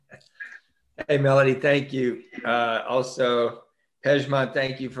Hey, Melody, thank you. Also, Pejman,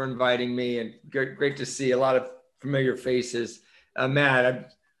 thank you for inviting me, and great to see a lot of familiar faces.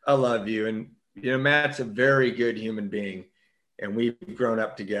 Matt, I love you, and Matt's a very good human being, and we've grown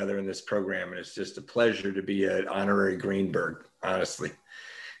up together in this program, and it's just a pleasure to be an honorary Greenberg, honestly.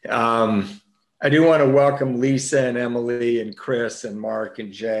 Um, I do want to welcome Lisa and Emily and Chris and Mark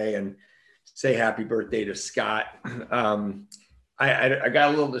and Jay, and say happy birthday to Scott. Um, I got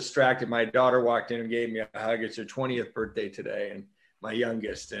a little distracted. My daughter walked in and gave me a hug. It's her 20th birthday today, and my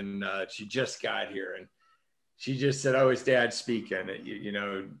youngest, and she just got here, and she just said, "Oh, is Dad speaking?"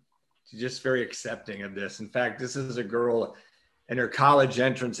 She's just very accepting of this. In fact, this is a girl in her college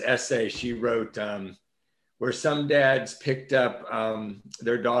entrance essay she wrote, where some dads picked up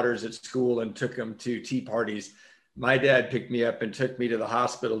their daughters at school and took them to tea parties. My dad picked me up and took me to the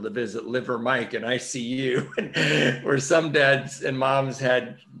hospital to visit Liver Mike in ICU. Where some dads and moms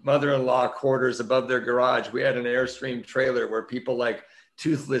had mother-in-law quarters above their garage, we had an Airstream trailer where people like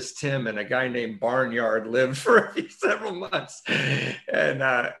Toothless Tim and a guy named Barnyard lived for several months. And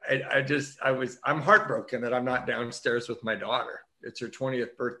I'm heartbroken that I'm not downstairs with my daughter. It's her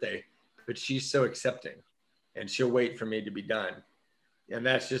 20th birthday, but she's so accepting, and she'll wait for me to be done. And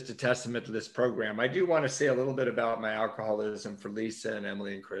that's just a testament to this program. I do want to say a little bit about my alcoholism for Lisa and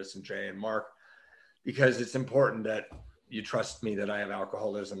Emily and Chris and Jay and Mark, because it's important that you trust me that I have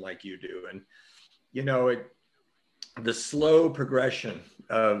alcoholism like you do. And, the slow progression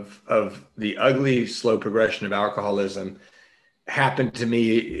of the ugly slow progression of alcoholism happened to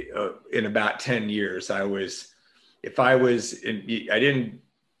me in about 10 years. When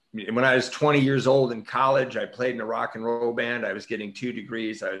I was 20 years old in college, I played in a rock and roll band. I was getting 2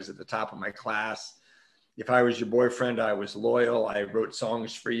 degrees. I was at the top of my class. If I was your boyfriend, I was loyal. I wrote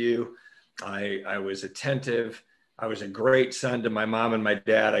songs for you. I was attentive. I was a great son to my mom and my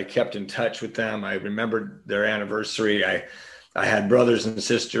dad. I kept in touch with them. I remembered their anniversary. I had brothers and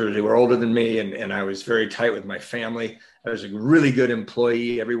sisters who were older than me, and I was very tight with my family. I was a really good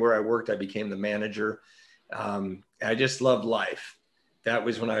employee. Everywhere I worked, I became the manager. I just loved life. That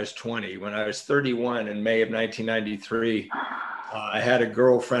was when I was 20. When I was 31 in May of 1993, I had a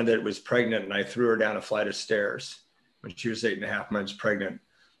girlfriend that was pregnant, and I threw her down a flight of stairs when she was 8.5 months pregnant.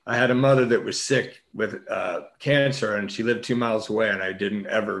 I had a mother that was sick with cancer, and she lived 2 miles away, and I didn't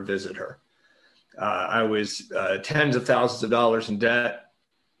ever visit her. I was tens of thousands of dollars in debt.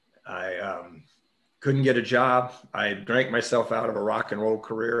 I couldn't get a job. I drank myself out of a rock and roll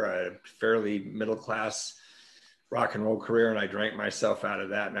career, a fairly middle-class rock and roll career, and I drank myself out of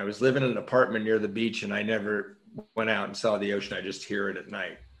that. And I was living in an apartment near the beach, and I never went out and saw the ocean. I just hear it at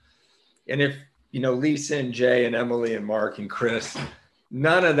night. And if, Lisa and Jay and Emily and Mark and Chris,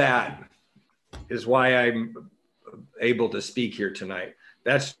 none of that is why I'm able to speak here tonight.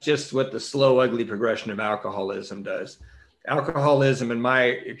 That's just what the slow, ugly progression of alcoholism does. Alcoholism, in my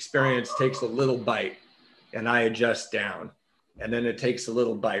experience, takes a little bite and I adjust down. And then it takes a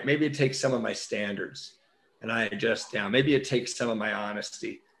little bite. Maybe it takes some of my standards and I adjust down. Maybe it takes some of my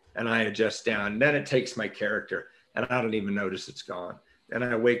honesty and I adjust down. And then it takes my character and I don't even notice it's gone. And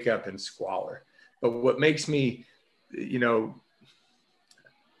I wake up in squalor. But what makes me,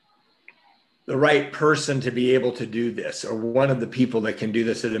 the right person to be able to do this, or one of the people that can do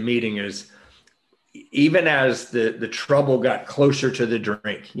this at a meeting, is even as the trouble got closer to the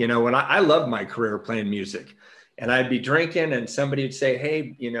drink. When I loved my career playing music, and I'd be drinking and somebody would say,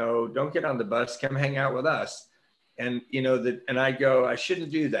 "Hey, don't get on the bus, come hang out with us." And, and I'd go, I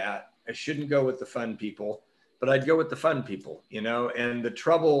shouldn't do that. I shouldn't go with the fun people, but I'd go with the fun people, and the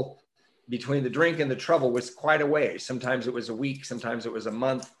trouble between the drink and the trouble was quite a way. Sometimes it was a week, sometimes it was a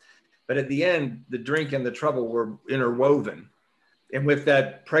month. But at the end, the drink and the trouble were interwoven. And with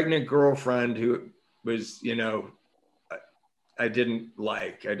that pregnant girlfriend who was, I didn't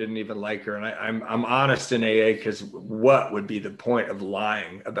even like her. And I'm honest in AA, because what would be the point of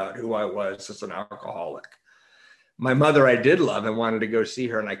lying about who I was as an alcoholic? My mother, I did love and wanted to go see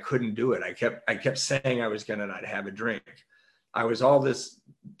her, and I couldn't do it. I kept saying I was going to not have a drink. I was all this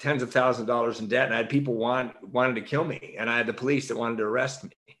tens of thousands of dollars in debt, and I had people wanted to kill me, and I had the police that wanted to arrest me.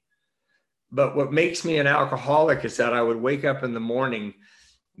 But what makes me an alcoholic is that I would wake up in the morning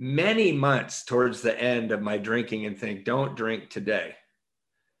many months towards the end of my drinking and think, don't drink today.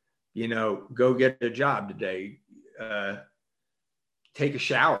 Go get a job today. Take a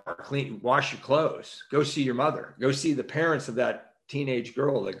shower, wash your clothes, go see your mother, go see the parents of that teenage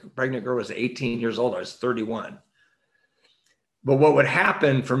girl. The pregnant girl was 18 years old. I was 31. But what would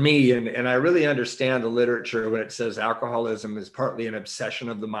happen for me, and I really understand the literature when it says alcoholism is partly an obsession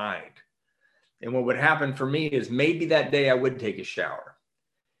of the mind. And what would happen for me is maybe that day I would take a shower.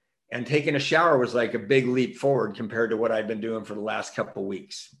 And taking a shower was like a big leap forward compared to what I'd been doing for the last couple of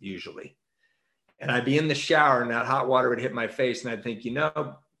weeks, usually. And I'd be in the shower and that hot water would hit my face. And I'd think,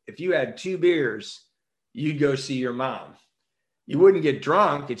 if you had 2 beers, you'd go see your mom. You wouldn't get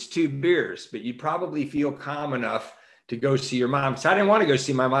drunk. It's 2 beers, but you'd probably feel calm enough to go see your mom. So I didn't want to go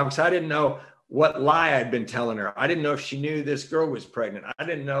see my mom because I didn't know what lie I'd been telling her. I didn't know if she knew this girl was pregnant. I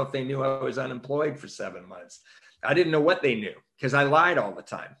didn't know if they knew I was unemployed for 7 months. I didn't know what they knew because I lied all the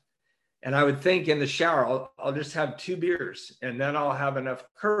time. And I would think in the shower, I'll just have 2 beers and then I'll have enough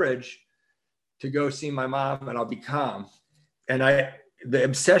courage to go see my mom and I'll be calm. And the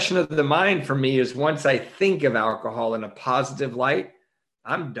obsession of the mind for me is once I think of alcohol in a positive light,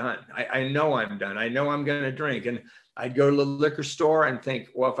 I'm done. I know I'm done. I know I'm going to drink. And I'd go to the liquor store and think,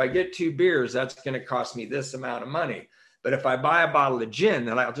 well, if I get 2 beers, that's going to cost me this amount of money. But if I buy a bottle of gin,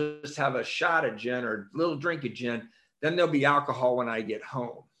 then I'll just have a shot of gin or a little drink of gin. Then there'll be alcohol when I get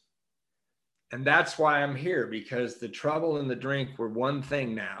home. And that's why I'm here, because the trouble and the drink were one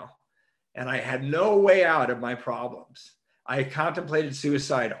thing now. And I had no way out of my problems. I contemplated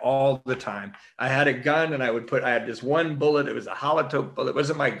suicide all the time. I had a gun and I had this one bullet. It was a holotope bullet. It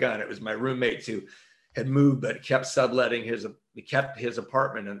wasn't my gun. It was my roommates who had moved, but kept subletting his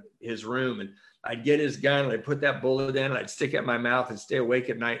apartment and his room. And I'd get his gun and I'd put that bullet in and I'd stick it in my mouth and stay awake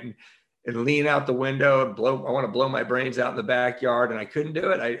at night and lean out the window and I want to blow my brains out in the backyard. And I couldn't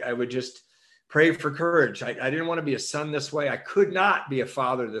do it. I would just pray for courage. I didn't want to be a son this way. I could not be a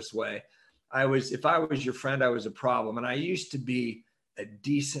father this way. If I was your friend, I was a problem. And I used to be a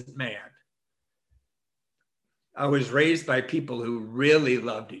decent man. I was raised by people who really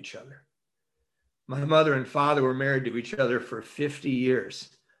loved each other. My mother and father were married to each other for 50 years.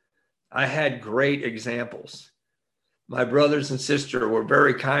 I had great examples. My brothers and sister were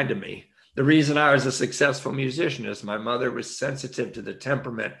very kind to me. The reason I was a successful musician is my mother was sensitive to the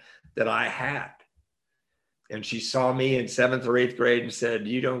temperament that I had. And she saw me in 7th or 8th grade and said,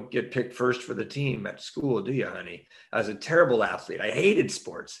 you don't get picked first for the team at school, do you, honey? I was a terrible athlete. I hated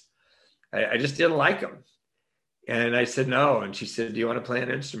sports. I just didn't like them. And I said, no. And she said, do you want to play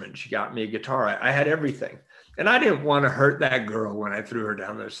an instrument? She got me a guitar. I had everything. And I didn't want to hurt that girl when I threw her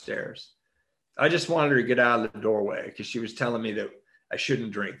down those stairs. I just wanted her to get out of the doorway because she was telling me that I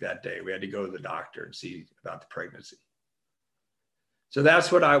shouldn't drink that day. We had to go to the doctor and see about the pregnancy. So that's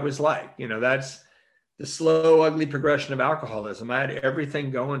what I was like. That's the slow, ugly progression of alcoholism. I had everything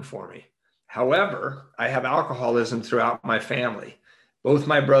going for me. However, I have alcoholism throughout my family. Both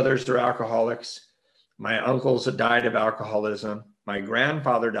my brothers are alcoholics. My uncles had died of alcoholism. My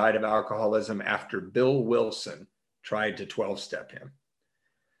grandfather died of alcoholism after Bill Wilson tried to 12-step him.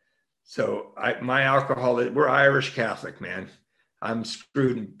 So we're Irish Catholic, man. I'm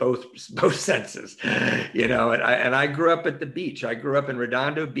screwed in both senses, and I grew up at the beach. I grew up in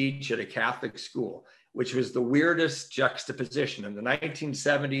Redondo Beach at a Catholic school, which was the weirdest juxtaposition. In the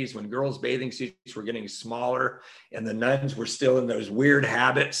 1970s, when girls' bathing suits were getting smaller and the nuns were still in those weird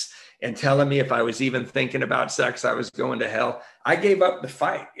habits and telling me if I was even thinking about sex, I was going to hell, I gave up the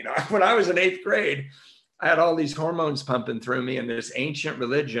fight. When I was in 8th grade, I had all these hormones pumping through me and this ancient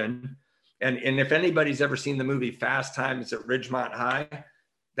religion. And if anybody's ever seen the movie Fast Times at Ridgemont High,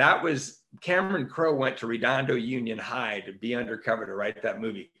 that was Cameron Crowe went to Redondo Union High to be undercover to write that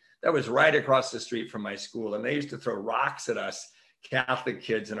movie. That was right across the street from my school. And they used to throw rocks at us Catholic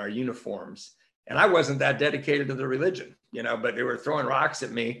kids in our uniforms. And I wasn't that dedicated to the religion, but they were throwing rocks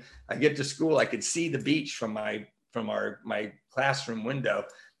at me. I get to school, I could see the beach from my classroom window.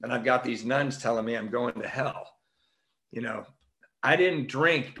 And I've got these nuns telling me I'm going to hell. I didn't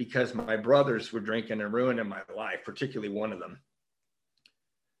drink because my brothers were drinking and ruining my life, particularly one of them.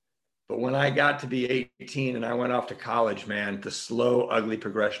 But when I got to be 18 and I went off to college, man, the slow, ugly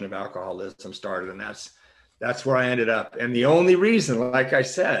progression of alcoholism started. And that's where I ended up. And the only reason, like I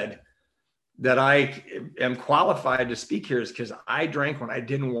said, that I am qualified to speak here is because I drank when I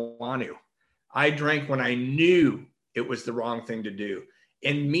didn't want to. I drank when I knew it was the wrong thing to do.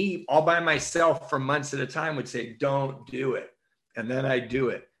 And me, all by myself for months at a time, would say, don't do it. And then I do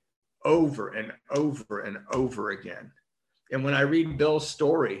it over and over and over again. And when I read Bill's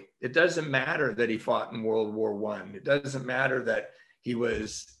story, it doesn't matter that he fought in World War I. It doesn't matter that he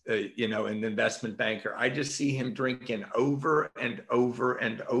was, an investment banker. I just see him drinking over and over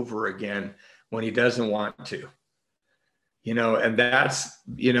and over again when he doesn't want to. And that's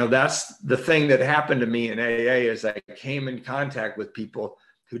the thing that happened to me in AA is I came in contact with people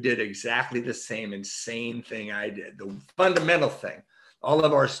who did exactly the same insane thing I did, the fundamental thing. All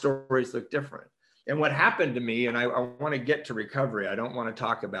of our stories look different. And what happened to me, and I want to get to recovery, I don't want to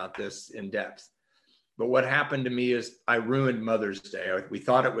talk about this in depth, But what happened to me is I ruined Mother's Day. We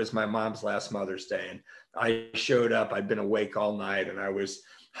thought it was my mom's last Mother's Day. And I showed up, I'd been awake all night and I was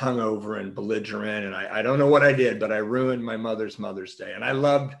hungover and belligerent. And I don't know what I did, but I ruined my Mother's Day. And I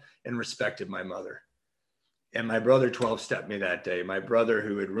loved and respected my mother. And my brother 12-stepped me that day. My brother,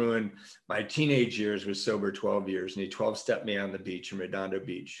 who had ruined my teenage years, was sober 12 years. And he 12-stepped me on the beach in Redondo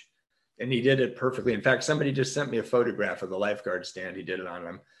Beach. And he did it perfectly. In fact, somebody just sent me a photograph of the lifeguard stand he did it on.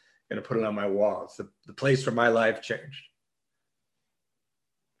 I'm going to put it on my wall. It's the place where my life changed.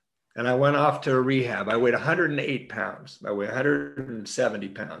 And I went off to a rehab. I weighed 108 pounds. I weigh 170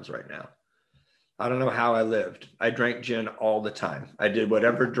 pounds right now. I don't know how I lived. I drank gin all the time. I did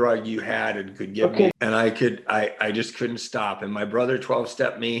whatever drug you had and could give me. And I just couldn't stop. And my brother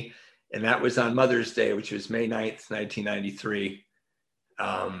 12-stepped me. And that was on Mother's Day, which was May 9th, 1993,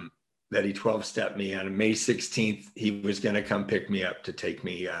 that he 12-stepped me. On May 16th, he was going to come pick me up to take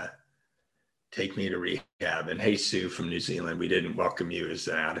me to rehab. And hey, Sue from New Zealand, we didn't welcome you as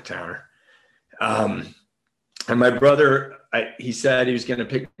an out-of-towner. And my brother, he said he was going to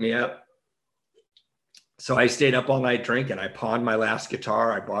pick me up. So I stayed up all night drinking. I pawned my last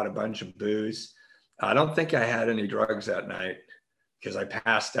guitar. I bought a bunch of booze. I don't think I had any drugs that night because I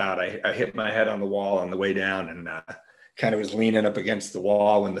passed out. I hit my head on the wall on the way down and kind of was leaning up against the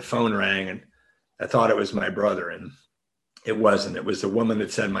wall when the phone rang. And I thought it was my brother. And it wasn't. It was the woman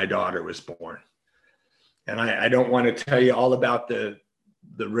that said my daughter was born. And I don't want to tell you all about the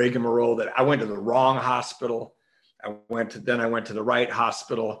rigmarole that I went to the wrong hospital. Then I went to the right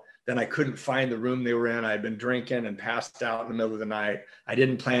hospital. Then I couldn't find the room they were in. I'd been drinking and passed out in the middle of the night. I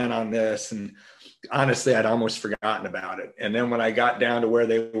didn't plan on this. And honestly, I'd almost forgotten about it. And then when I got down to where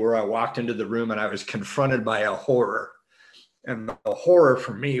they were, I walked into the room and I was confronted by a horror. And the horror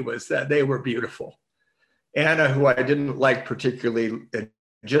for me was that they were beautiful. Anna, who I didn't like particularly, had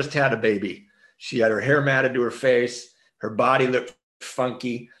just had a baby. She had her hair matted to her face. Her body looked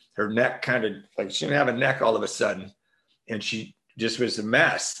funky. Her neck kind of like she didn't have a neck all of a sudden. And she just was a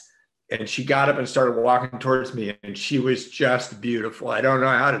mess. And she got up and started walking towards me. And she was just beautiful. I don't know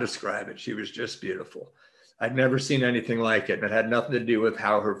how to describe it. She was just beautiful. I'd never seen anything like it. And it had nothing to do with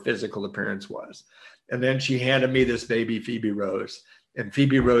how her physical appearance was. And then she handed me this baby, Phoebe Rose. And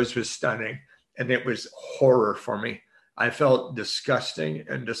Phoebe Rose was stunning. And it was horror for me. I felt disgusting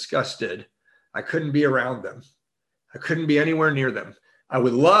and disgusted. I couldn't be around them. I couldn't be anywhere near them. I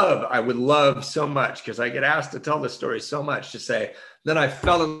would love so much, because I get asked to tell the story so much, to say, then I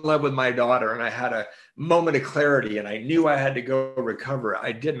fell in love with my daughter and I had a moment of clarity and I knew I had to go recover.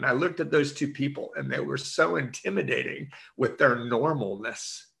 I didn't. I looked at those two people and they were so intimidating with their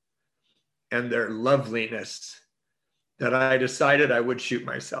normalness and their loveliness that I decided I would shoot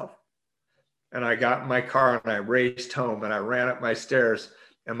myself. And I got in my car and I raced home and I ran up my stairs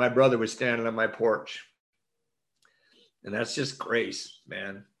and my brother was standing on my porch. And that's just grace,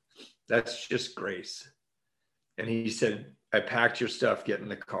 man. That's just grace. And he said, I packed your stuff, get in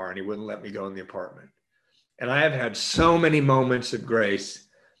the car. And he wouldn't let me go in the apartment. And I have had so many moments of grace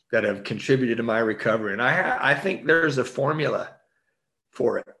that have contributed to my recovery. And I think there's a formula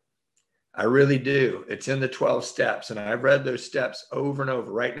for it. I really do. It's in the 12 steps. And I've read those steps over and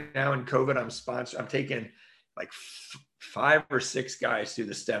over. Right now in COVID, I'm taking like 5 or 6 guys through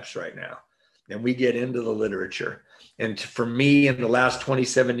the steps right now. And we get into the literature. And for me, in the last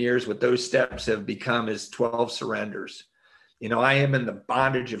 27 years, what those steps have become is 12 surrenders. You know, I am in the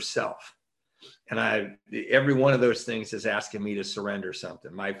bondage of self. And every one of those things is asking me to surrender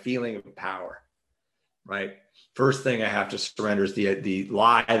something. My feeling of power, right? First thing I have to surrender is the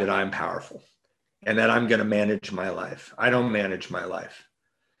lie that I'm powerful and that I'm going to manage my life. I don't manage my life.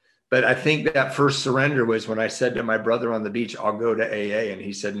 But I think that first surrender was when I said to my brother on the beach, I'll go to AA. And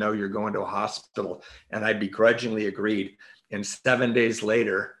he said, no, you're going to a hospital. And I begrudgingly agreed. And 7 days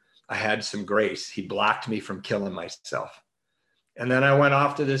later, I had some grace. He blocked me from killing myself. And then I went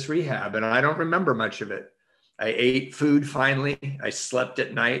off to this rehab and I don't remember much of it. I ate food finally. I slept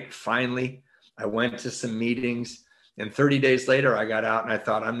at night finally. I went to some meetings. And 30 days later, I got out and I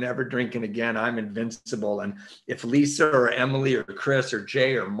thought, I'm never drinking again. I'm invincible. And if Lisa or Emily or Chris or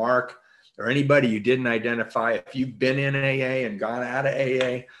Jay or Mark or anybody you didn't identify, if you've been in AA and gone out of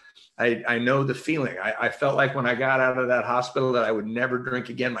AA, I know the feeling. I felt like when I got out of that hospital that I would never drink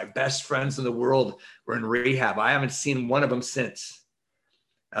again. My best friends in the world were in rehab. I haven't seen one of them since.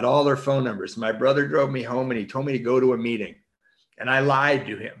 Had all their phone numbers. My brother drove me home and he told me to go to a meeting. And I lied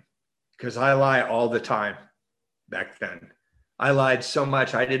to him because I lie all the time. Back then, I lied so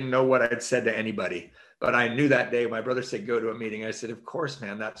much. I didn't know what I'd said to anybody, but I knew that day my brother said, go to a meeting. I said, of course,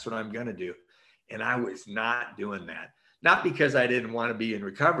 man, that's what I'm going to do. And I was not doing that. Not because I didn't want to be in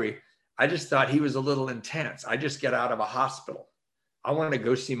recovery. I just thought he was a little intense. I just get out of a hospital. I want to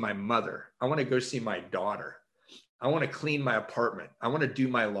go see my mother. I want to go see my daughter. I want to clean my apartment. I want to do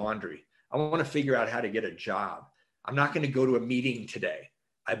my laundry. I want to figure out how to get a job. I'm not going to go to a meeting today.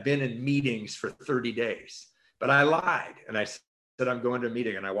 I've been in meetings for 30 days, but I lied. And I said, I'm going to a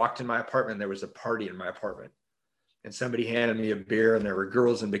meeting. And I walked in my apartment and there was a party in my apartment. And somebody handed me a beer and there were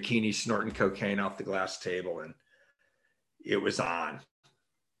girls in bikinis snorting cocaine off the glass table. And it was on.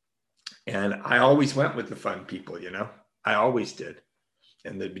 And I always went with the fun people, you know, I always did.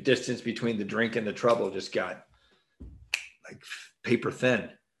 And the distance between the drink and the trouble just got like paper thin.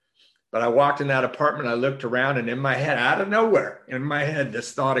 But I walked in that apartment, I looked around, and in my head, out of nowhere, in my head,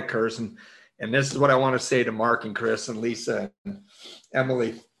 this thought occurs. And this is what I want to say to Mark and Chris and Lisa and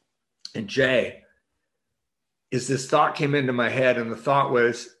Emily and Jay, is this thought came into my head. And the thought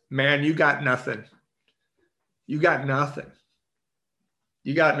was, man, you got nothing. You got nothing.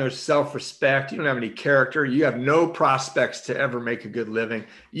 You got no self-respect. You don't have any character. You have no prospects to ever make a good living.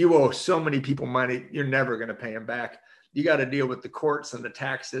 You owe so many people money. You're never going to pay them back. You got to deal with the courts and the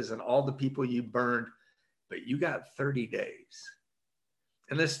taxes and all the people you burned, but you got 30 days.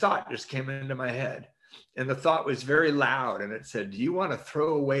 And this thought just came into my head. And the thought was very loud. And it said, do you want to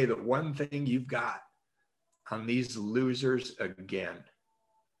throw away the one thing you've got on these losers again?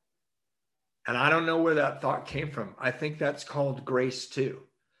 And I don't know where that thought came from. I think that's called grace too.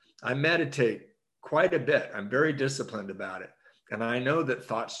 I meditate quite a bit. I'm very disciplined about it. And I know that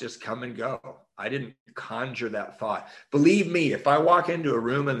thoughts just come and go. I didn't conjure that thought. Believe me, if I walk into a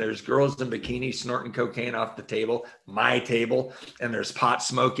room and there's girls in bikinis snorting cocaine off the table, my table, and there's pot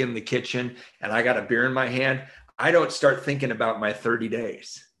smoke in the kitchen, and I got a beer in my hand, I don't start thinking about my 30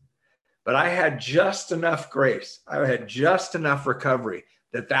 days. But I had just enough grace. I had just enough recovery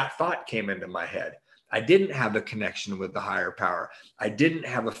that thought came into my head. I didn't have a connection with the higher power. I didn't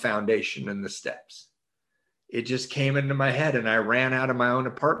have a foundation in the steps. It just came into my head, and I ran out of my own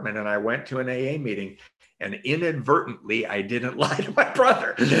apartment and I went to an AA meeting, and inadvertently, I didn't lie to my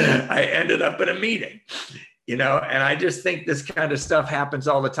brother. I ended up at a meeting, you know, and I just think this kind of stuff happens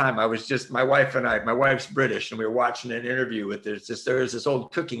all the time. My wife and I, my wife's British, and we were watching an interview with there's this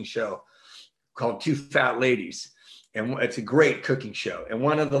old cooking show called Two Fat Ladies. And it's a great cooking show. And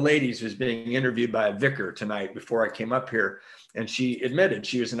one of the ladies was being interviewed by a vicar tonight before I came up here. And she admitted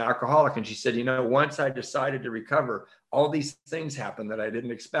she was an alcoholic. And she said, you know, once I decided to recover, all these things happened that I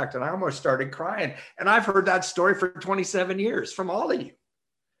didn't expect. And I almost started crying. And I've heard that story for 27 years from all of you.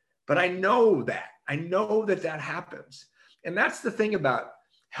 But I know that happens. And that's the thing about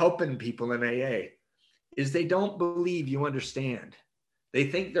helping people in AA is they don't believe you understand. They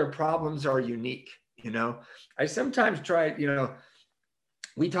think their problems are unique. You know, I sometimes try, you know,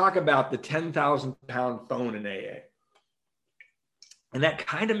 we talk about the 10,000 pound phone in AA. And that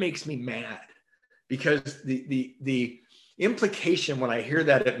kind of makes me mad because the implication when I hear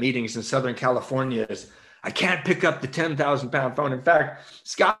that at meetings in Southern California is I can't pick up the 10,000 pound phone. In fact,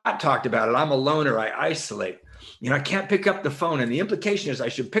 Scott talked about it. I'm a loner. I isolate. You know, I can't pick up the phone. And the implication is I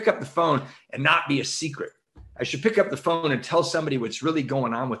should pick up the phone and not be a secret. I should pick up the phone and tell somebody what's really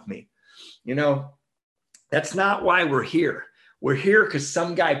going on with me. You know, that's not why we're here. We're here because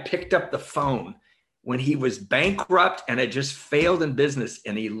some guy picked up the phone when he was bankrupt and had just failed in business,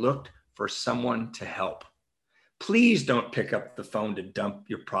 and he looked for someone to help. Please don't pick up the phone to dump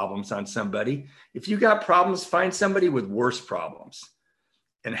your problems on somebody. If you got problems, find somebody with worse problems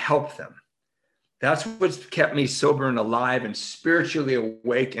and help them. That's what's kept me sober and alive and spiritually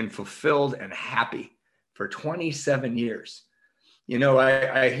awake and fulfilled and happy for 27 years. You know,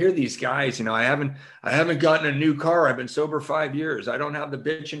 I hear these guys, you know, I haven't gotten a new car. I've been sober 5 years. I don't have the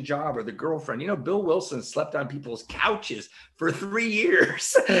bitchin' job or the girlfriend. You know, Bill Wilson slept on people's couches for 3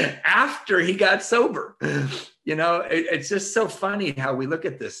 years after he got sober. You know, it's just so funny how we look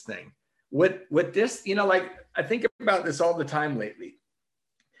at this thing. What this, you know, like I think about this all the time lately.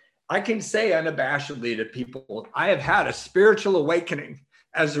 I can say unabashedly to people, I have had a spiritual awakening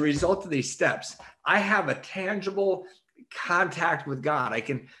as a result of these steps. I have a tangible contact with God.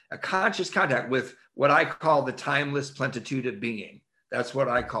 A conscious contact with what I call the timeless plenitude of being. That's what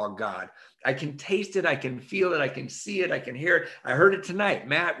I call God. I can taste it. I can feel it. I can see it. I can hear it. I heard it tonight.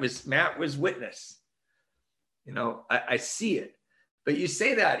 Matt was witness. You know, I see it. But you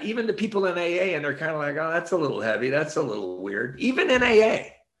say that even to people in AA and they're kind of like, oh, that's a little heavy. That's a little weird. Even in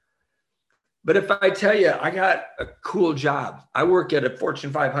AA. But if I tell you, I got a cool job. I work at a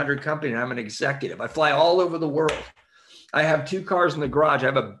Fortune 500 company and I'm an executive. I fly all over the world. I have 2 cars in the garage. I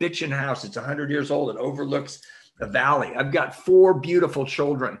have a bitchin' house. It's 100 years old. It overlooks the valley. I've got 4 beautiful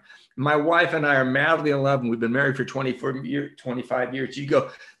children. My wife and I are madly in love, and we've been married for 25 years. You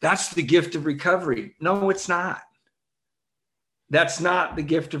go, that's the gift of recovery. No, it's not. That's not the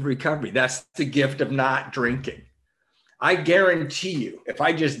gift of recovery. That's the gift of not drinking. I guarantee you, if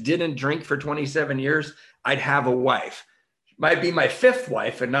I just didn't drink for 27 years, I'd have a wife. Might be my 5th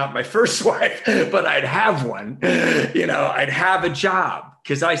wife and not my 1st wife, but I'd have one. You know, I'd have a job,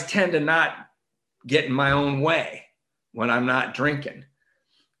 because I tend to not get in my own way when I'm not drinking.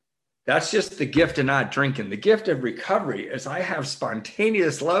 That's just the gift of not drinking. The gift of recovery is I have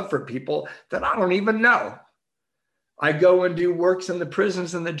spontaneous love for people that I don't even know. I go and do works in the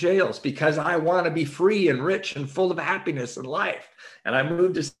prisons and the jails because I want to be free and rich and full of happiness and life. And I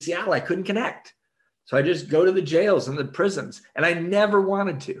moved to Seattle. I couldn't connect. So I just go to the jails and the prisons, and I never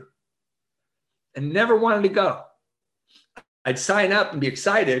wanted to. And never wanted to go. I'd sign up and be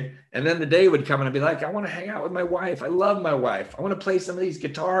excited, and then the day would come and I'd be like, I want to hang out with my wife. I love my wife. I want to play some of these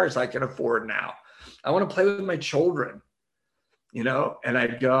guitars I can afford now. I want to play with my children, you know, and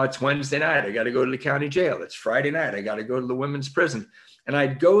I'd go, it's Wednesday night. I got to go to the county jail. It's Friday night. I got to go to the women's prison. And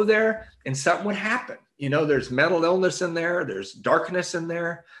I'd go there and something would happen. You know, there's mental illness in there. There's darkness in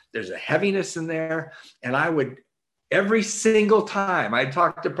there. There's a heaviness in there. And I would, every single time, I'd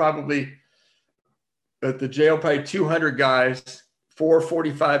talk to probably at the jail, probably 200 guys, 4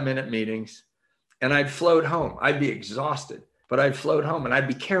 45-minute meetings, and I'd float home. I'd be exhausted, but I'd float home and I'd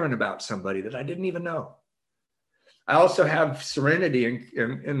be caring about somebody that I didn't even know. I also have serenity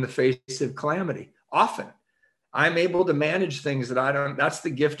in the face of calamity. Often I'm able to manage things that I don't, that's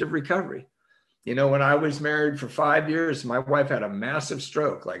the gift of recovery. You know, when I was married for 5 years, my wife had a massive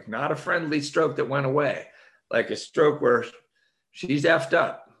stroke, like not a friendly stroke that went away, like a stroke where she's effed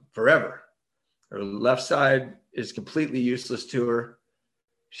up forever. Her left side is completely useless to her.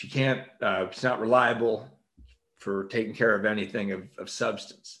 She can't, she's not reliable for taking care of anything of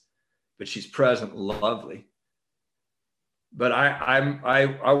substance, but she's present, lovely. But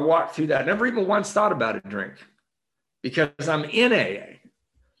I walked through that. Never even once thought about a drink, because I'm in AA.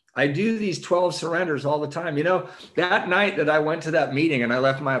 I do these 12 surrenders all the time. You know, that night that I went to that meeting and I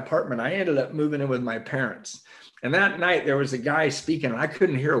left my apartment, I ended up moving in with my parents. And that night there was a guy speaking, and I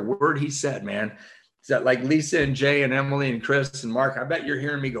couldn't hear a word he said, man. Is that like Lisa and Jay and Emily and Chris and Mark? I bet you're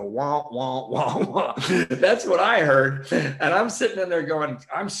hearing me go, wah, wah, wah, wah. That's what I heard. And I'm sitting in there going,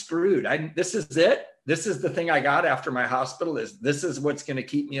 I'm screwed. This is it. This is the thing I got after my hospital. This is what's going to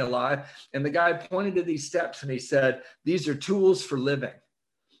keep me alive. And the guy pointed to these steps and he said, these are tools for living.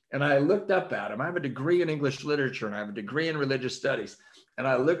 And I looked up at him. I have a degree in English literature and I have a degree in religious studies. And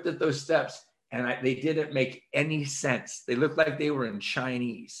I looked at those steps, and they didn't make any sense. They looked like they were in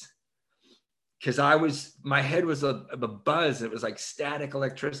Chinese, because my head was a buzz. It was like static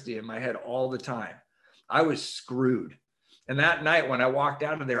electricity in my head all the time. I was screwed. And that night when I walked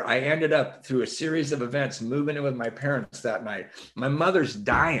out of there, I ended up through a series of events moving in with my parents that night. My mother's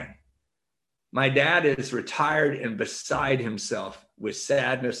dying. My dad is retired and beside himself with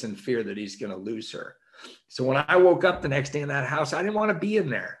sadness and fear that he's going to lose her. So when I woke up the next day in that house, I didn't want to be in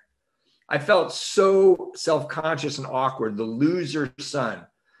there. I felt so self-conscious and awkward, the loser son,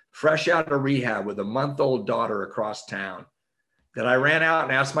 fresh out of rehab with a month-old daughter across town, that I ran out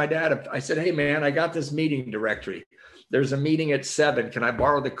and asked my dad. I said, hey, man, I got this meeting directory. There's a meeting at 7. Can I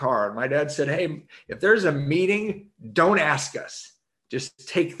borrow the car? And my dad said, hey, if there's a meeting, don't ask us. Just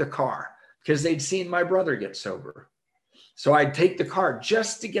take the car, because they'd seen my brother get sober. So I'd take the car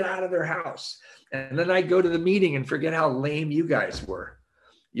just to get out of their house. And then I'd go to the meeting and forget how lame you guys were.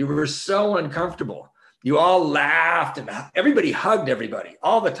 You were so uncomfortable. You all laughed and everybody hugged everybody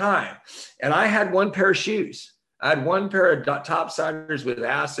all the time. And I had one pair of shoes. I had one pair of topsiders with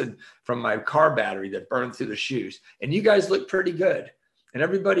acid from my car battery that burned through the shoes. And you guys looked pretty good. And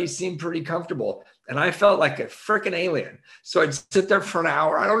everybody seemed pretty comfortable. And I felt like a freaking alien. So I'd sit there for an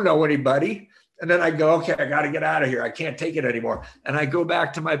hour. I don't know anybody. And then I go, okay, I got to get out of here. I can't take it anymore. And I go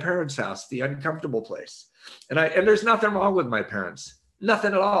back to my parents' house, the uncomfortable place. And there's nothing wrong with my parents.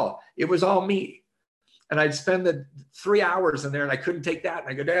 Nothing at all. It was all me. And I'd spend the 3 hours in there and I couldn't take that. And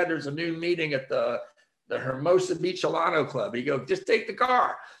I go, Dad, there's a new meeting at the Hermosa Beach Alano Club. He goes, just take the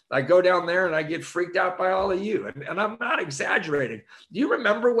car. I go down there and I get freaked out by all of you. And I'm not exaggerating. Do you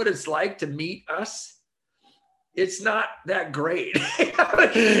remember what it's like to meet us? It's not that great.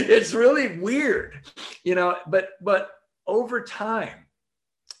 It's really weird, you know, but over time,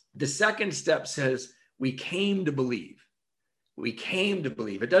 the second step says we came to believe. We came to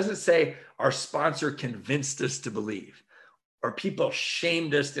believe. It doesn't say our sponsor convinced us to believe or people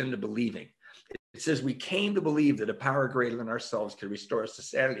shamed us into believing. It says, we came to believe that a power greater than ourselves could restore us to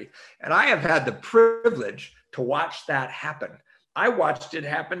sanity. And I have had the privilege to watch that happen. I watched it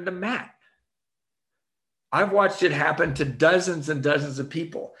happen to Matt. I've watched it happen to dozens and dozens of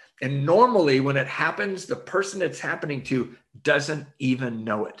people. And normally when it happens, the person it's happening to doesn't even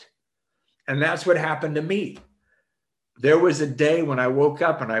know it. And that's what happened to me. There was a day when I woke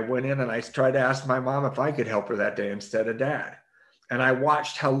up and I went in and I tried to ask my mom if I could help her that day instead of dad. And I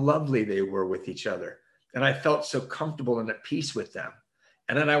watched how lovely they were with each other. And I felt so comfortable and at peace with them.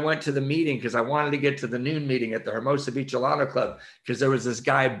 And then I went to the meeting because I wanted to get to the noon meeting at the Hermosa Beach Alano Club because there was this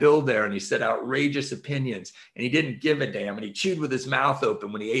guy, Bill, there, and he said outrageous opinions and he didn't give a damn. And he chewed with his mouth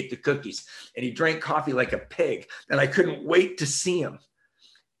open when he ate the cookies and he drank coffee like a pig. And I couldn't wait to see him.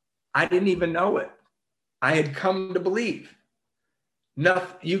 I didn't even know it. I had come to believe.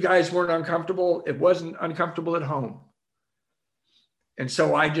 Nothing, you guys weren't uncomfortable. It wasn't uncomfortable at home. And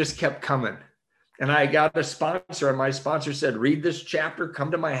so I just kept coming. And I got a sponsor, and my sponsor said, read this chapter,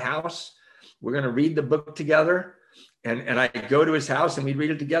 come to my house. We're going to read the book together. And I go to his house and we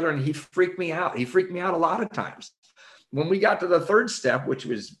read it together, and he freaked me out. He freaked me out a lot of times. When we got to the third step, which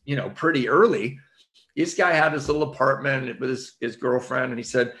was, pretty early, this guy had his little apartment with his girlfriend, and he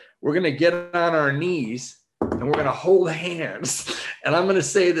said, we're going to get on our knees and we're going to hold hands. And I'm going to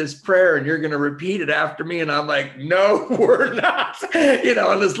say this prayer and you're going to repeat it after me. And I'm like, no, we're not,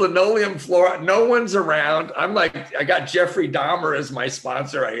 on this linoleum floor, no one's around. I'm like, I got Jeffrey Dahmer as my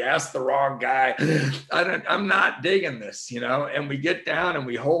sponsor. I asked the wrong guy. I'm not digging this, and we get down and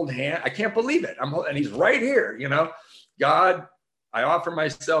we hold hands. I can't believe it. And he's right here, God, I offer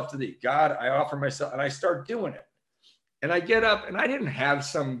myself to thee. God, I offer myself. And I start doing it. And I get up and I didn't have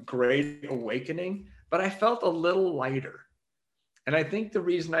some great awakening, but I felt a little lighter. And I think the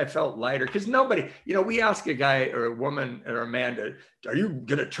reason I felt lighter, because nobody, we ask a guy or a woman or a man, are you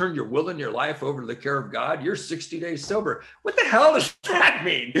going to turn your will and your life over to the care of God? You're 60 days sober. What the hell does that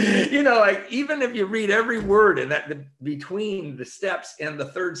mean? Even if you read every word in that between the steps and the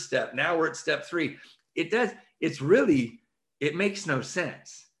third step, now we're at step 3, it makes no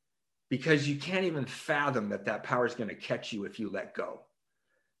sense because you can't even fathom that power is going to catch you if you let go.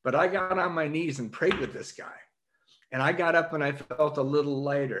 But I got on my knees and prayed with this guy. And I got up and I felt a little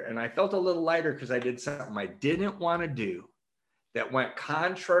lighter. And I felt a little lighter because I did something I didn't want to do that went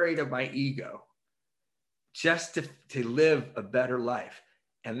contrary to my ego just to live a better life.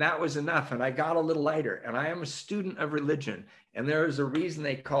 And that was enough. And I got a little lighter. And I am a student of religion. And there is a reason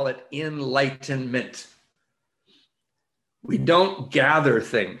they call it enlightenment. We don't gather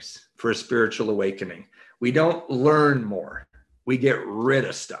things for a spiritual awakening. We don't learn more. We get rid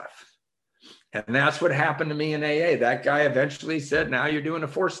of stuff. And that's what happened to me in AA. That guy eventually said, now you're doing a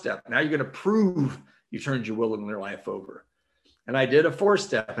 4-step. Now you're going to prove you turned your will and your life over. And I did a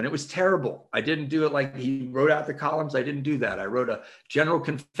 4-step and it was terrible. I didn't do it like he wrote out the columns. I didn't do that. I wrote a general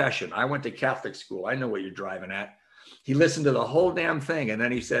confession. I went to Catholic school. I know what you're driving at. He listened to the whole damn thing. And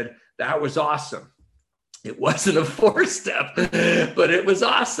then he said, that was awesome. It wasn't a 4-step, but it was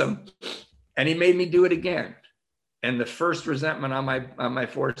awesome. And he made me do it again. And the first resentment on my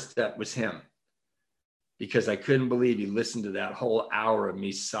 4-step was him. Because I couldn't believe he listened to that whole hour of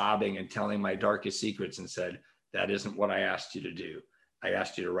me sobbing and telling my darkest secrets and said, that isn't what I asked you to do. I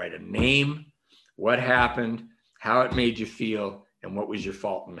asked you to write a name, what happened, how it made you feel, and what was your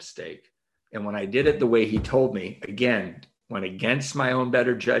fault and mistake. And when I did it the way he told me, again, went against my own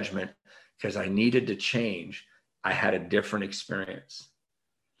better judgment because I needed to change, I had a different experience.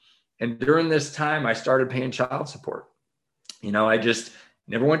 And during this time, I started paying child support. I just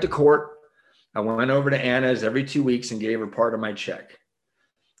never went to court. I went over to Anna's every 2 weeks and gave her part of my check.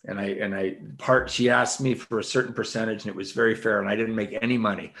 She asked me for a certain percentage and it was very fair and I didn't make any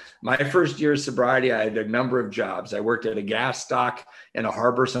money. My first year of sobriety, I had a number of jobs. I worked at a gas stock in a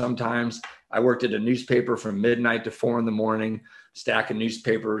harbor sometimes. I worked at a newspaper from midnight to 4 a.m, stacking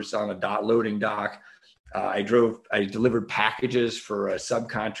newspapers on a loading dock. I delivered packages for a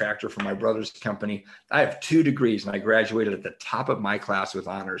subcontractor for my brother's company. I have 2 degrees and I graduated at the top of my class with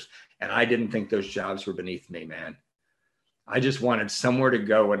honors. And I didn't think those jobs were beneath me, man. I just wanted somewhere to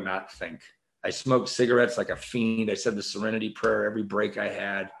go and not think. I smoked cigarettes like a fiend. I said the Serenity Prayer every break I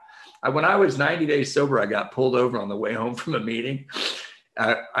had. When I was 90 days sober, I got pulled over on the way home from a meeting.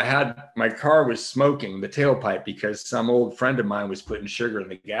 My car was smoking the tailpipe because some old friend of mine was putting sugar in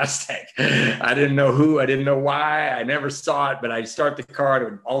the gas tank. I didn't know who, I didn't know why. I never saw it, but I'd start the car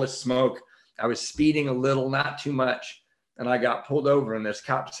and all this smoke. I was speeding a little, not too much. And I got pulled over and this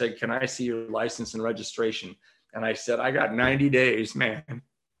cop said, can I see your license and registration? And I said, I got 90 days, man,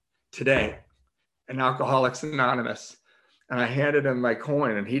 today in Alcoholics Anonymous. and I handed him my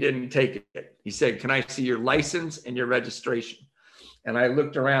coin, and he didn't take it. He said, "Can I see your license and your registration?" And I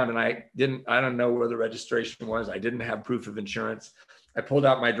looked around, and I don't know where the registration was. I didn't have proof of insurance. I pulled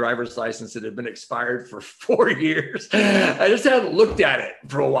out my driver's license. It had been expired for 4 years. I just hadn't looked at it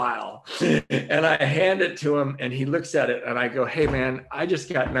for a while. And I hand it to him, and he looks at it, and I go, "Hey man, I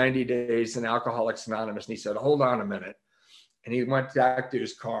just got 90 days in Alcoholics Anonymous." And he said, "Hold on a minute." And he went back to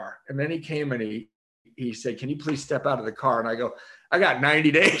his car. And then he came and he said, "Can you please step out of the car?" And I go, "I got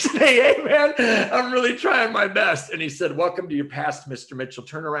 90 days. Hey, man, I'm really trying my best." And he said, "Welcome to your past, Mr. Mitchell.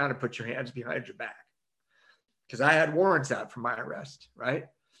 Turn around and put your hands behind your back." Because I had warrants out for my arrest, right?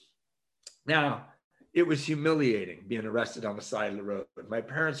 Now, it was humiliating being arrested on the side of the road. My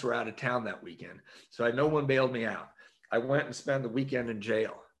parents were out of town that weekend, so no one bailed me out. I went and spent the weekend in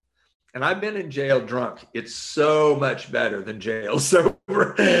jail. And I've been in jail drunk. It's so much better than jail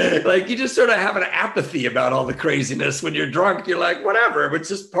sober. Like, you just sort of have an apathy about all the craziness. When you're drunk, you're like, whatever. It's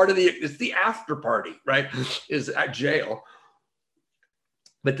just it's the after party, right? Is at jail.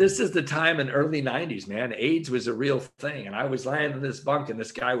 But this is the time in early 90s, man. AIDS was a real thing. And I was lying in this bunk, and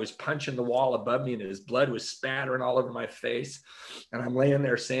this guy was punching the wall above me, and his blood was spattering all over my face. And I'm laying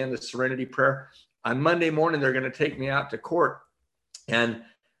there saying the Serenity Prayer. On Monday morning, they're going to take me out to court. And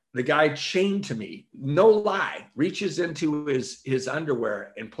the guy chained to me, no lie, reaches into his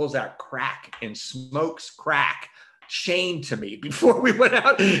underwear and pulls out crack and smokes crack, chained to me before we went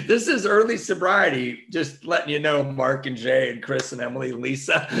out. This is early sobriety, just letting you know, Mark and Jay and Chris and Emily and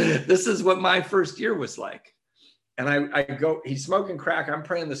Lisa. This is what my first year was like. And I go, he's smoking crack. I'm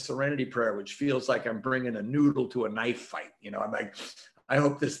praying the Serenity Prayer, which feels like I'm bringing a noodle to a knife fight. You know, I'm like, I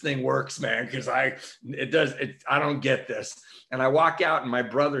hope this thing works, man, because I don't get this. And I walk out, and my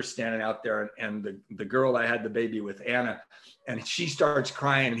brother's standing out there, and the girl I had the baby with, Anna, and she starts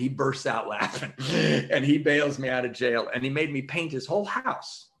crying, and he bursts out laughing, and he bails me out of jail. And he made me paint his whole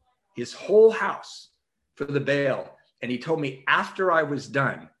house for the bail. And he told me after I was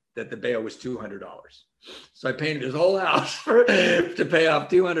done that the bail was $200. So I painted his whole house to pay off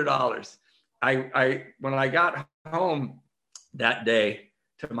 $200. When I got home that day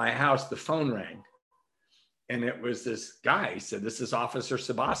to my house, the phone rang. And it was this guy. He said, "This is Officer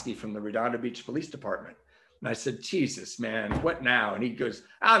Saboski from the Redondo Beach Police Department." And I said, "Jesus, man, what now?" And he goes,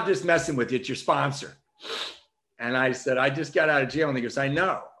 "I'm just messing with you. It's your sponsor." And I said, "I just got out of jail." And he goes, "I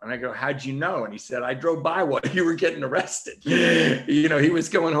know." And I go, "How'd you know?" And he said, "I drove by while you were getting arrested." You know, he was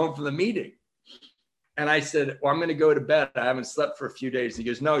going home from the meeting. And I said, "Well, I'm going to go to bed. I haven't slept for a few days." He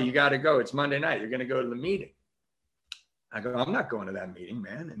goes, "No, you got to go. It's Monday night. You're going to go to the meeting." I go, "I'm not going to that meeting,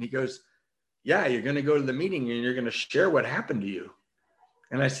 man." And he goes, "Yeah, you're going to go to the meeting and you're going to share what happened to you."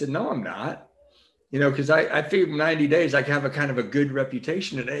 And I said, "No, I'm not." You know, because I figured 90 days, I can have a kind of a good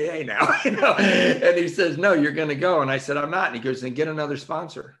reputation in AA now, you know. And he says, "No, you're going to go." And I said, "I'm not." And he goes, "Then get another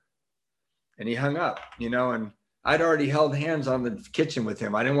sponsor." And he hung up, you know, and I'd already held hands on the kitchen with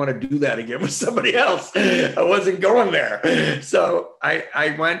him. I didn't want to do that again with somebody else. I wasn't going there. So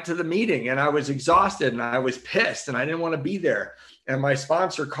I went to the meeting, and I was exhausted, and I was pissed, and I didn't want to be there. And my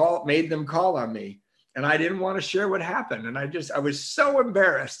sponsor made them call on me, and I didn't want to share what happened. And I was so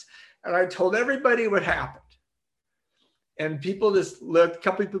embarrassed. And I told everybody what happened. And people just looked, a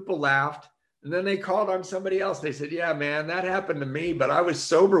couple of people laughed, and then they called on somebody else. They said, "Yeah, man, that happened to me, but I was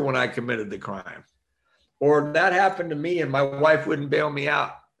sober when I committed the crime." Or, "That happened to me and my wife wouldn't bail me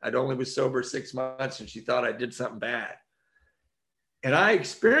out. I'd only was sober 6 months and she thought I did something bad." And I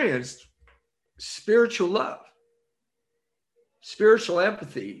experienced spiritual love, spiritual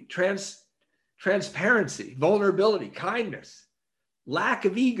empathy, transparency, vulnerability, kindness, lack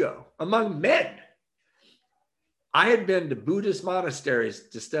of ego among men. I had been to Buddhist monasteries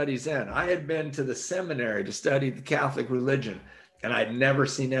to study Zen. I had been to the seminary to study the Catholic religion. And I'd never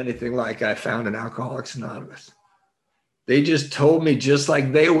seen anything like I found in Alcoholics Anonymous. They just told me just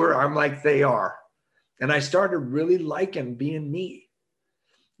like they were, I'm like they are. And I started really liking being me.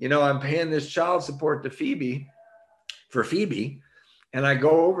 You know, I'm paying this child support to Phoebe, and I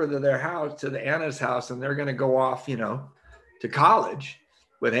go over to their house, to the Anna's house, and they're going to go off, you know, to college.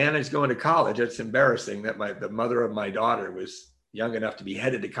 With Anna's going to college, it's embarrassing that the mother of my daughter was young enough to be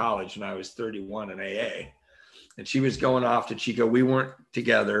headed to college when I was 31 in AA. And she was going off to Chico. We weren't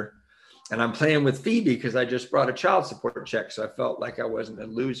together. And I'm playing with Phoebe because I just brought a child support check. So I felt like I wasn't a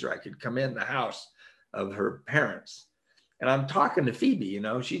loser. I could come in the house of her parents. And I'm talking to Phoebe, you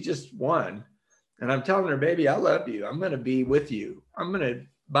know, she just won. And I'm telling her, "Baby, I love you. I'm going to be with you. I'm going to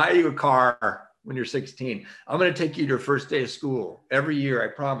buy you a car when you're 16. I'm going to take you to your first day of school every year, I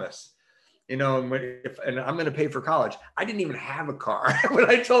promise. and I'm going to pay for college. I didn't even have a car when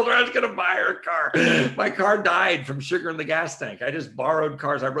I told her I was going to buy her a car. My car died from sugar in the gas tank. I just borrowed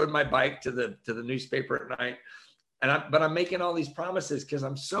cars. I rode my bike to the newspaper at night. But I'm making all these promises because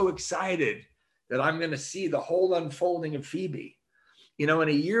I'm so excited that I'm going to see the whole unfolding of Phoebe. And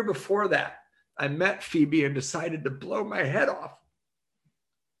a year before that, I met Phoebe and decided to blow my head off.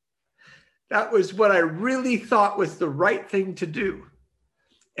 That was what I really thought was the right thing to do.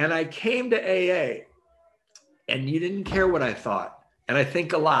 And I came to AA, and you didn't care what I thought. And I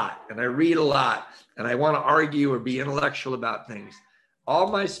think a lot, and I read a lot, and I want to argue or be intellectual about things. All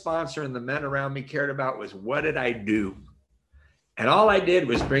my sponsor and the men around me cared about was, what did I do? And all I did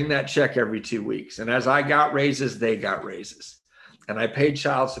was bring that check every 2 weeks. And as I got raises, they got raises. And I paid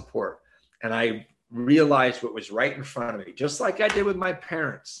child support. And I realized what was right in front of me, just like I did with my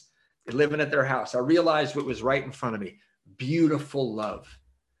parents living at their house. I realized what was right in front of me. Beautiful love.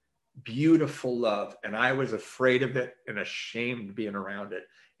 Beautiful love. And I was afraid of it and ashamed being around it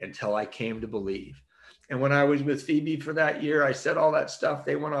until I came to believe. And when I was with Phoebe for that year, I said all that stuff.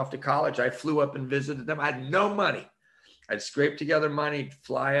 They went off to college. I flew up and visited them. I had no money. I'd scrape together money,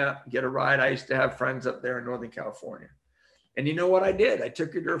 fly up, get a ride. I used to have friends up there in Northern California. And you know what I did? I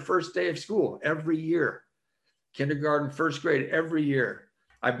took her to her first day of school every year. Kindergarten, first grade, every year.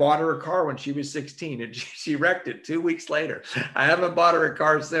 I bought her a car when she was 16 and she wrecked it 2 weeks later. I haven't bought her a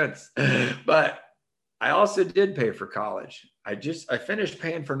car since, but I also did pay for college. I finished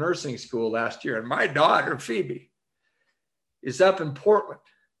paying for nursing school last year, and my daughter, Phoebe, is up in Portland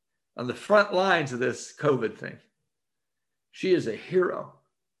on the front lines of this COVID thing. She is a hero.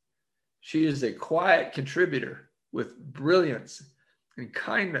 She is a quiet contributor with brilliance and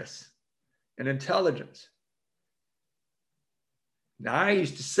kindness and intelligence. Now, I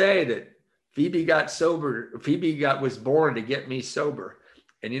used to say that Phoebe was born to get me sober.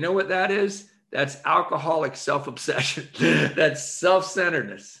 And you know what that is? That's alcoholic self-obsession. That's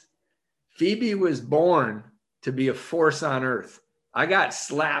self-centeredness. Phoebe was born to be a force on earth. I got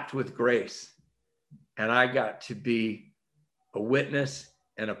slapped with grace, and I got to be a witness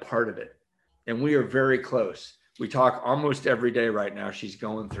and a part of it. And we are very close. We talk almost every day right now. She's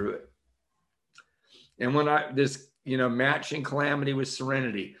going through it. And when matching calamity with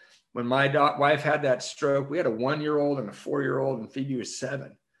serenity. When my wife had that stroke, we had a 1-year-old and a 4-year-old, and Phoebe was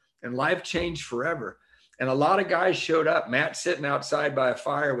 7. And life changed forever. And a lot of guys showed up. Matt's sitting outside by a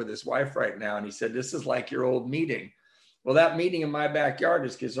fire with his wife right now. And he said, this is like your old meeting. Well, that meeting in my backyard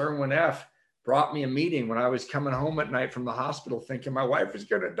is because Erwin F. brought me a meeting when I was coming home at night from the hospital thinking my wife was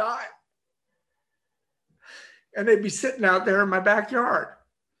going to die. And they'd be sitting out there in my backyard.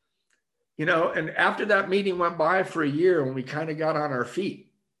 And after that meeting went by for a year, when we kind of got on our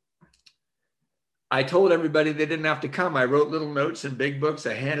feet, I told everybody they didn't have to come. I wrote little notes in big books.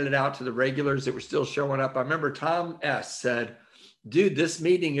 I handed it out to the regulars that were still showing up. I remember Tom S. said, dude, this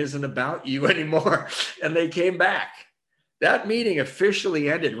meeting isn't about you anymore. And they came back. That meeting officially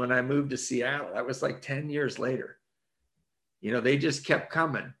ended when I moved to Seattle. That was like 10 years later. They just kept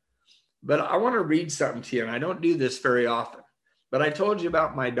coming. But I want to read something to you, and I don't do this very often. But I told you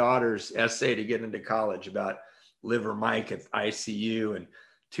about my daughter's essay to get into college about Liver Mike at ICU and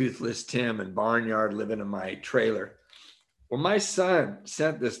Toothless Tim and Barnyard living in my trailer. Well, my son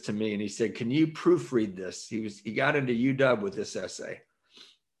sent this to me and he said, can you proofread this? He got into UW with this essay.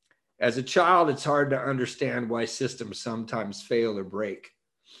 As a child, it's hard to understand why systems sometimes fail or break.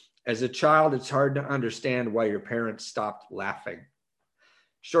 As a child, it's hard to understand why your parents stopped laughing.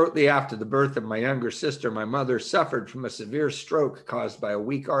 Shortly after the birth of my younger sister, my mother suffered from a severe stroke caused by a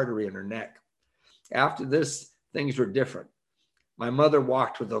weak artery in her neck. After this, things were different. My mother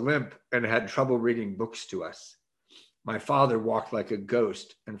walked with a limp and had trouble reading books to us. My father walked like a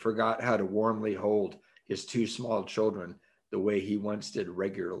ghost and forgot how to warmly hold his 2 small children the way he once did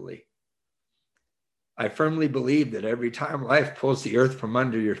regularly. I firmly believe that every time life pulls the earth from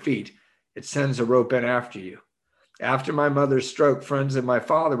under your feet, it sends a rope in after you. After my mother's stroke, friends of my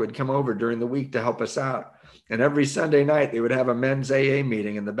father would come over during the week to help us out. And every Sunday night, they would have a men's AA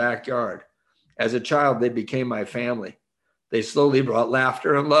meeting in the backyard. As a child, they became my family. They slowly brought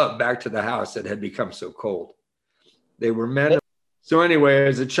laughter and love back to the house that had become so cold. They were men. So anyway,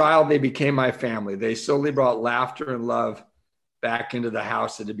 as a child, they became my family. They slowly brought laughter and love back into the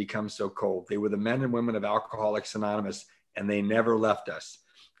house that had become so cold. They were the men and women of Alcoholics Anonymous, and they never left us.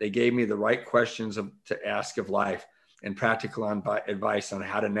 They gave me the right questions to ask of life and practical advice on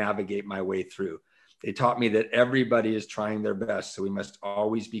how to navigate my way through. They taught me that everybody is trying their best, so we must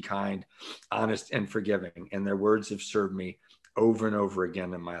always be kind, honest, and forgiving. And their words have served me over and over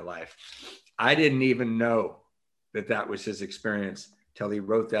again in my life. I didn't even know that that was his experience till he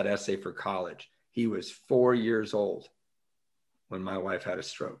wrote that essay for college. He was 4 years old when my wife had a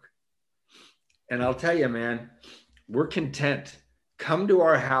stroke. And I'll tell you, man, we're content. Come to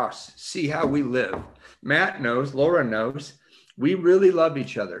our house, see how we live. Matt knows, Laura knows, we really love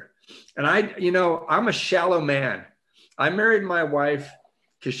each other. And I'm a shallow man. I married my wife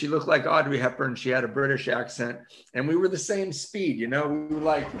because she looked like Audrey Hepburn. She had a British accent and we were the same speed. We were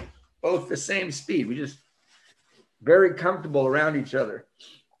like both the same speed. We just very comfortable around each other.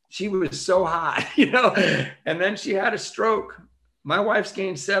 She was so hot, and then she had a stroke. My wife's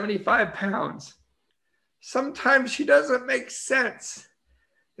gained 75 pounds. Sometimes she doesn't make sense.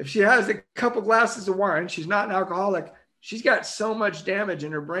 If she has a couple glasses of wine, she's not an alcoholic. She's got so much damage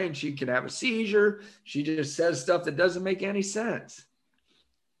in her brain. She can have a seizure. She just says stuff that doesn't make any sense.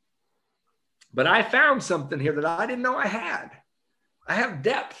 But I found something here that I didn't know I had. I have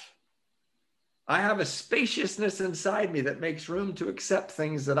depth. I have a spaciousness inside me that makes room to accept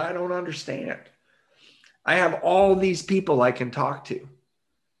things that I don't understand. I have all these people I can talk to.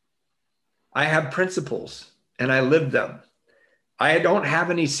 I have principles and I live them. I don't have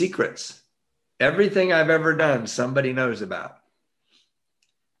any secrets. Everything I've ever done, somebody knows about.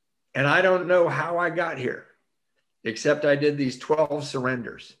 And I don't know how I got here, except I did these 12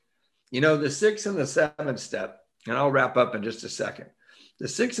 surrenders. The 6th and the 7th step, and I'll wrap up in just a second. The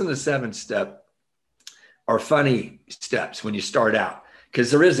 6th and the 7th step are funny steps when you start out,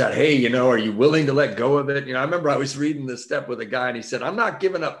 because there is that, hey, are you willing to let go of it? I remember I was reading this step with a guy and he said, I'm not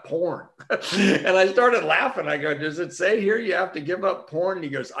giving up porn. And I started laughing. I go, does it say here you have to give up porn? And he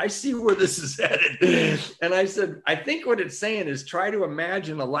goes, I see where this is headed. And I said, I think what it's saying is try to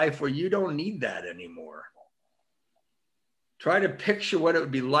imagine a life where you don't need that anymore. Try to picture what it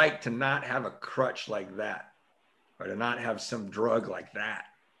would be like to not have a crutch like that, or to not have some drug like that.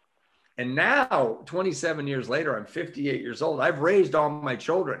 And now, 27 years later, I'm 58 years old. I've raised all my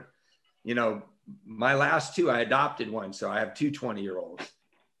children. My last two, I adopted one. So I have two 20-year-olds.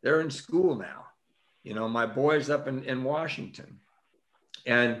 They're in school now. My boy's up in Washington.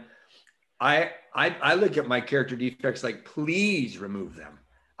 And I look at my character defects like, please remove them.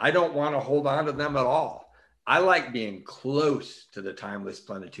 I don't want to hold on to them at all. I like being close to the timeless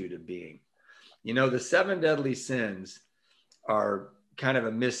plenitude of being. The 7 deadly sins are kind of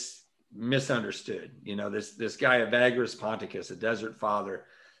a misunderstood. This guy, Evagrius Ponticus, a desert father,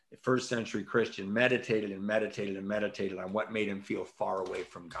 a first century Christian, meditated on what made him feel far away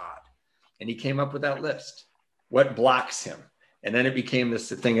from God. And he came up with that list. What blocks him? And then it became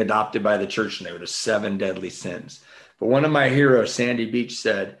this thing adopted by the church, and they were the 7 deadly sins. But one of my heroes, Sandy Beach,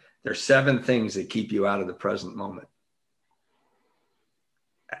 said, there's 7 things that keep you out of the present moment.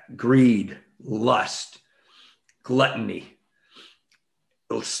 Greed, lust, gluttony,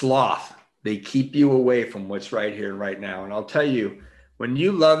 sloth. They keep you away from what's right here and right now. And I'll tell you, when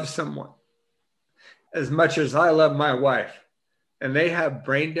you love someone as much as I love my wife and they have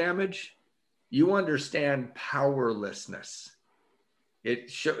brain damage, you understand powerlessness.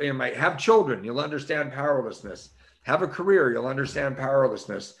 You might have children, you'll understand powerlessness. Have a career, you'll understand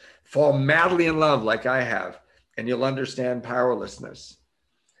powerlessness. Fall madly in love like I have, and you'll understand powerlessness.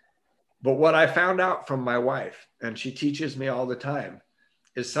 But what I found out from my wife, and she teaches me all the time,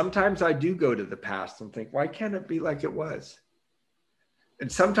 is sometimes I do go to the past and think, why can't it be like it was?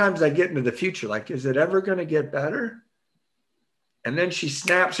 And sometimes I get into the future, like, is it ever going to get better? And then she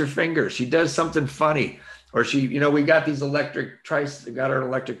snaps her fingers. She does something funny. Or we got these got her an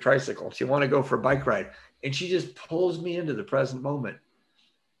electric tricycle. She want to go for a bike ride. And she just pulls me into the present moment.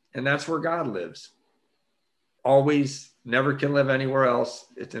 And that's where God lives. Always, never can live anywhere else.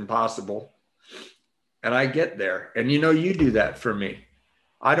 It's impossible. And I get there. And you do that for me.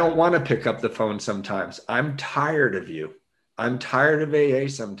 I don't want to pick up the phone sometimes. I'm tired of you. I'm tired of AA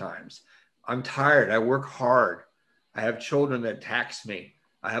sometimes. I'm tired. I work hard. I have children that tax me.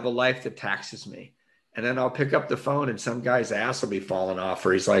 I have a life that taxes me. And then I'll pick up the phone and some guy's ass will be falling off,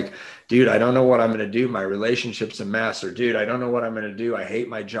 or he's like, dude, I don't know what I'm going to do. My relationship's a mess. Or dude, I don't know what I'm going to do. I hate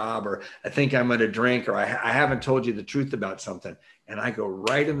my job, or I think I'm going to drink, or I haven't told you the truth about something. And I go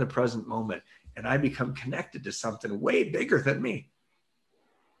right in the present moment and I become connected to something way bigger than me.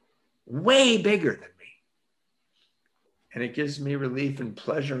 Way bigger than me. And it gives me relief and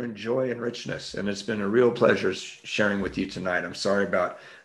pleasure and joy and richness. And it's been a real pleasure sharing with you tonight. I'm sorry about